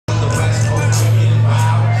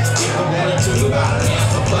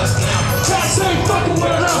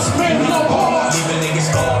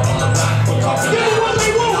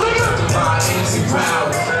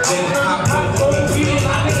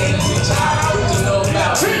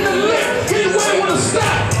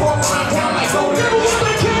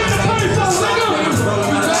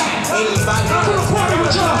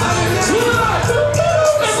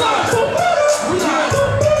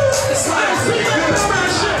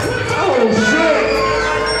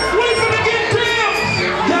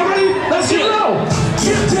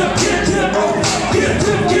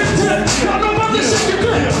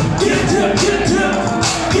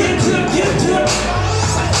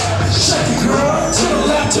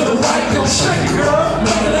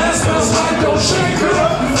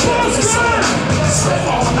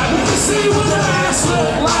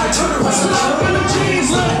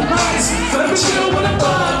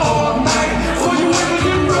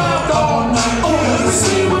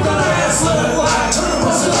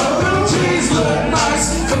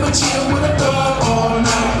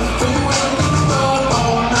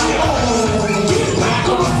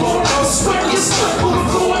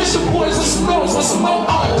for some more.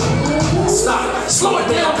 Oh, stop, slow it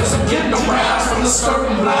down, cause I'm getting aroused from the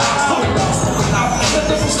skirting blinds. Hold it down, smoking out, the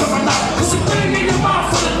difference coming out. Cause the thing in your mouth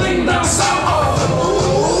for the thing down south.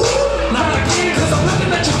 Oh, not again, cause I'm looking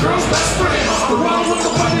at your girl's best friend. The one with the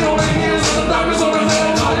money on her ears and the diamonds on her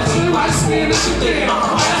head. All this blue light skin that she did.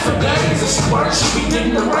 I asked for days and she worked, she be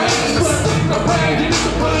getting the rain. Put it in the rain, you need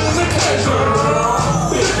to put it in the cash.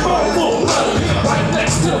 Big bone full blood, right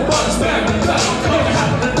next to the buttons, bag the gun. Make it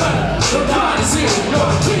happen to done. The God is here, your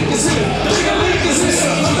king is here, the nigga league is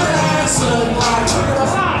here. Your ass look like a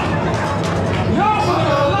lot. Y'all finna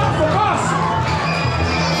get a lot from us.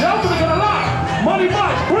 Y'all finna get a lot. Money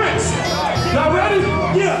Mike, Prince. Y'all ready?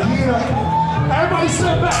 Yeah. Everybody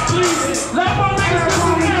step back, please. Let my niggas get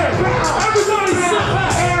some air. Everybody step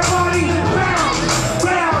back. Everybody bounce,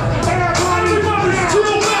 bounce. Everybody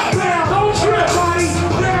chill back. Don't trip. Everybody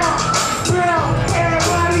bounce, bounce.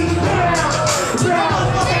 Everybody bounce,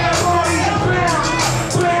 bounce. Everybody bounce,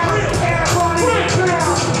 bounce. Everybody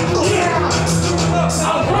bounce. Yeah.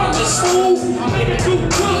 I run the school. Nigga do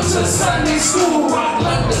good to Sunday school. Rock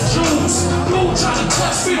like the Jews. Blue trying to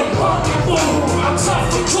test me the pumpkin fool. I'm tough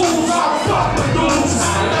for tools. I don't fuck with dudes.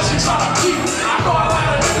 Unless you try to peek. I know a lot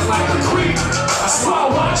of niggas like a creep. That's why I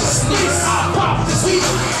watch your sneaks. I pop this heat.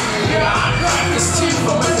 Yeah, I crack his teeth.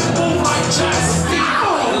 But make it move like Jackson feet.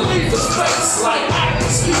 And leave his face like acting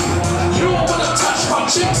speed. You don't wanna touch my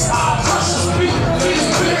cheeks. I'll crush his beat. This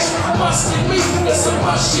bitch must eat me. It's a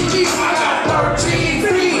must she eat. I got 13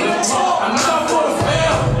 feet. Enough for the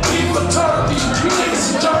fail. Beef for turkey. You niggas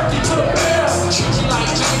is jerky to the bear. Treat you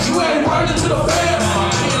like James. You ain't running to the fair.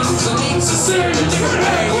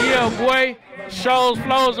 Yeah, boy. Shows,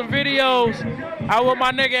 flows, and videos. I with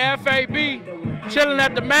my nigga FAB, chilling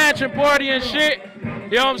at the mansion party and shit.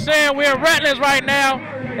 You know what I'm saying? We're in Redlands right now.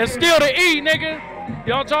 It's still the E, nigga.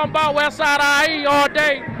 You know what I'm talking about? Westside IE all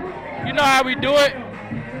day. You know how we do it.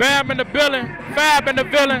 Bam in the building, Fab in the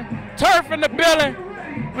building, Turf in the building.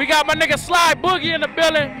 We got my nigga Sly Boogie in the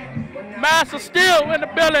building, Master Steel in the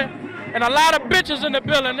building, and a lot of bitches in the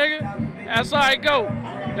building, nigga. That's how it go.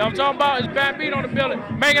 You know what I'm talking about? It's Bambino in the building.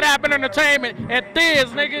 Make it happen entertainment and Thiz,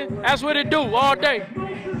 nigga. That's what it do all day.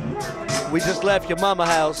 We just left your mama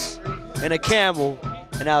house in a Camel,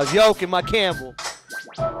 and I was yoking my Camel.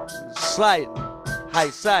 Sliding,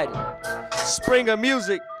 high-sided. Springer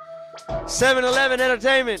Music, 7-Eleven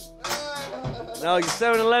Entertainment. No, you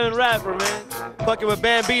 7-Eleven rapper, man. Fucking with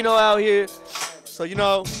Bambino out here. So, you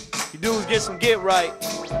know, you dudes get some get right,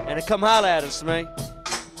 and then come holler at us, man.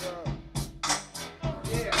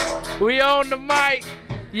 We on the mic.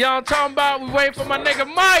 You know what I'm talking about? We waiting for my nigga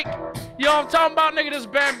Mike. You know what I'm talking about, nigga? This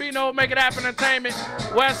Bambino, Make It Happen Entertainment,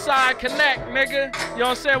 Westside Connect, nigga. You know what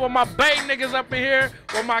I'm saying? With my Bay niggas up in here,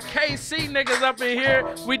 with my KC niggas up in here.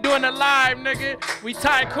 We doing it live, nigga. We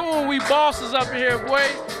tycoon, we bosses up in here, boy.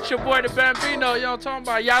 It's your boy, the Bambino. You know what I'm talking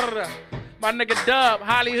about? Yada. My nigga Dub,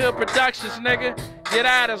 HOLLYHOOD Productions, nigga. Get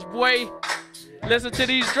at us, boy. Listen to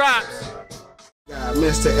these drops.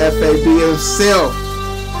 Mr. FAB himself.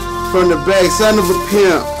 From the Bay, son of a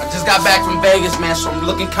pimp. I just got back from Vegas, man, so I'm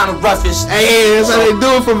looking kind of roughish. Hey, that's how they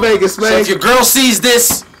do it from Vegas, man. So if your girl sees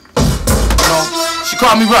this, you know, she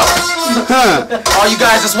called me rough. All you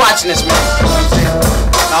guys that's watching this, man. You know what I'm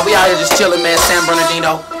saying? Now we out here just chilling, man. San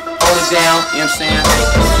Bernardino, hold it down. You know what I'm saying?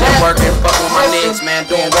 Just working, fucking with my niggas, man.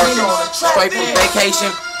 Doing work. Straight from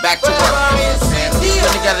vacation, back to work. You know what I'm saying?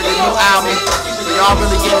 Putting together this new album. So y'all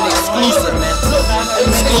really getting exclusive, man.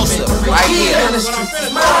 Exclusive, right here.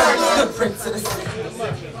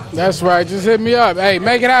 That's right, just hit me up. Hey,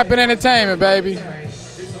 Make It Happen Entertainment, baby.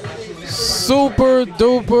 Super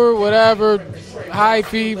duper, whatever, high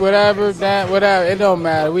fee, whatever, that, whatever. It don't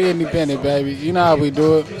matter. We independent, baby. You know how we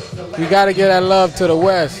do it. We gotta get that love to the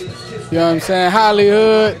West. You know what I'm saying?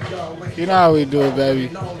 HOLLYHOOD. You know how we do it, baby.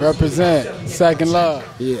 Represent. Second love.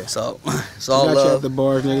 Yeah. So it's all love. The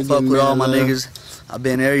bars, niggas. Fuck with all my niggas. I've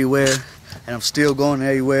been everywhere, and I'm still going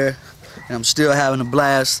everywhere, and I'm still having a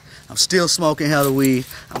blast. I'm still smoking hella weed.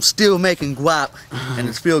 I'm still making guap, and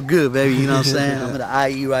it feel good, baby. You know what I'm saying? I'm at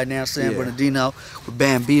the IE right now, San Bernardino with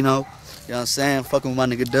Bambino. You know what I'm saying? Fucking with my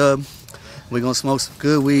nigga Dub. We're gonna smoke some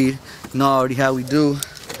good weed. You know already how we do.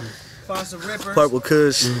 Purple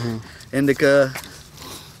Kush, Indica.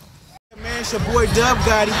 Man, it's your boy Dub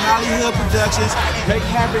Gotti, HOLLYHOOD Productions. Make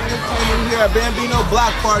It Happen Entertainment here at Bambino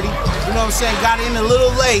Block Party. You know what I'm saying? Got in a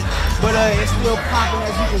little late, but it's still popping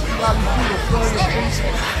as you can see all these people flowing the streets.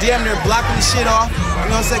 Damn, they're blocking the shit off.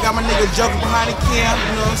 You know what I'm saying? Got my nigga Joker behind the cam.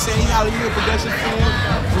 You know what I'm saying? He HOLLYHOOD Productions fan.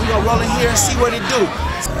 We gonna roll in here and see what it do.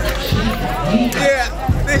 Yeah,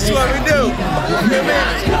 this is what we do. You feel me?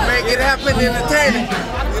 Make It Happen Entertainment.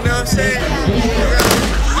 You know what I'm saying?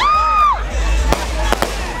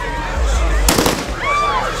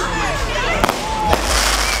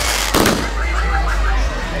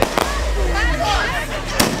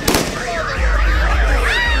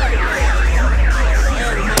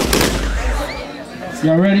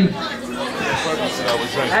 Y'all ready?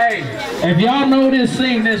 Hey, if y'all know this,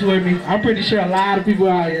 sing this with me. I'm pretty sure a lot of people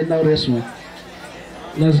out here know this one.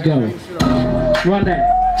 Let's go. Run that, run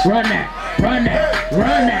that, run that,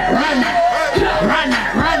 run that, run that, run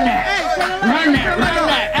that, run that, run that, run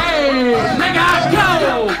that. Hey, nigga, I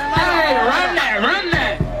go. Hey, run that, run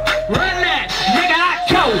that, run that. Nigga, I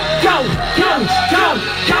go, go, go, go,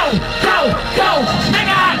 go, go, go.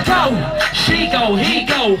 Nigga, I go. She go, he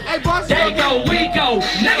go. They go, we go.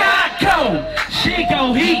 Nigga, I go. She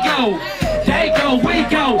go, he go. They go, we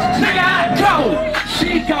go. Nigga, I go.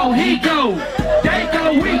 She go, he go. They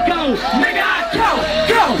go, we go. Nigga, I go.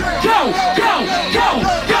 Go, go, go, go,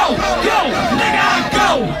 go, go. Nigga, I go.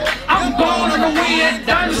 I'm going on the wind.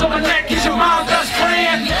 Diamonds on my neck is your mom's best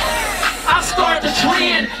friend. I start the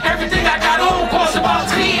trend. Everything I got on costs about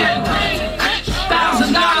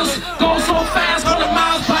 $10,000. Go so fast, 100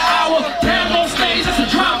 miles per hour. Damn on stage, it's a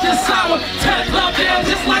drop this hour. 10 club down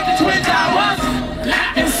just like the Twin Towers.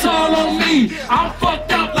 It's all on me. I'm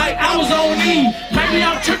fucked up like I was on E. Maybe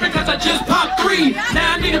I'm tripping cause I just popped 3.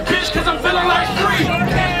 Now I need a bitch cause I'm feeling like 3.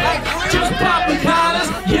 Just popping collars.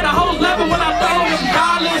 Get a whole level when I throw them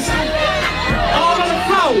dollars. All on the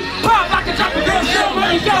floor. Pop like a jumper, girl, show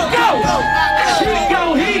money, go, go. She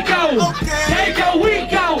go, he go. They go, we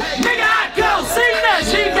go. Nigga, I go. Sing that.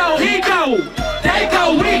 She go, he go. They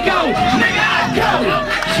go, we go. Nigga, I go.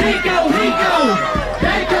 She go, he go.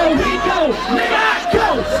 They go, we go. Nigga, I go.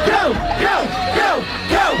 Go, go, go,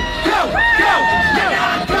 go, go, go. Nigga,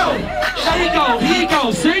 I go. She go, he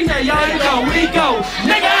go. Sing that, y'all. He go, we go.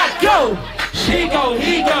 Nigga, I go. She go,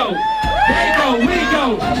 he go. They go, we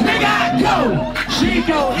go. Nigga, I go. She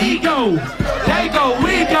go, he go. They go,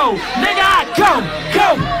 we go. Nigga, I go.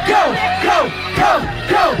 Go, go, go, go,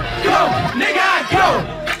 go, go. Nigga, I go.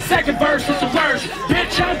 Second verse is the verse.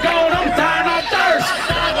 Bitch, I'm going, I'm dying on thirst.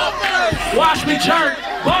 Watch me jerk.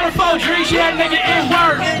 Bought her 4 drinks, yeah, nigga, it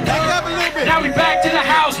worked. Now we back to the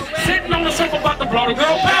house. Sitting on the sofa, about to blow the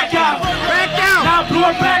girl back out. Now I blew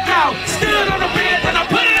her back out. Stood on the bed, then I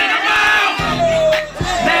put it in her mouth.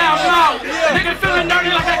 Now I'm out. Nigga feeling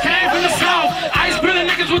dirty like I came from the south. Ice grilling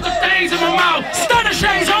niggas with the things in my mouth. Stunner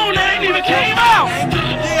shades on, they ain't even came out.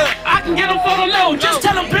 I can get them for the low. Just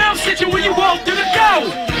tell them Bill sit you when you walk through the door.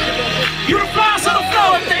 You the flies on the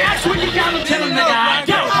floor. If they ask where you got them, tell them nigga I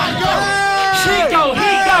go. She go,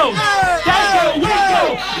 he go. They go, we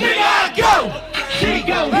go. Nigga I go. She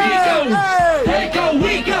go, he go. They go,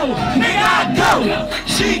 we go. Nigga I go.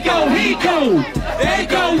 She go, he go. They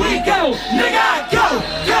go, we go. Nigga I go.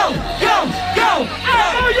 Go, go, go.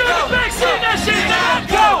 Oh, you in the back seat, that shit, nigga I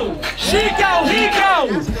go. She go, he go.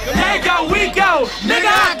 They go, we go. Nigga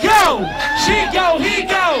I go. She go, he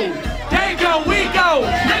go. They go, we go.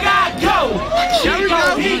 Nigga I go. She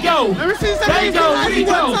go, he go. They go, we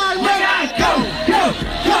go. Nigga I go. Go,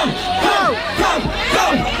 go, go, go, go,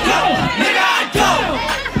 go. Nigga I go.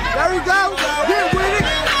 There we go.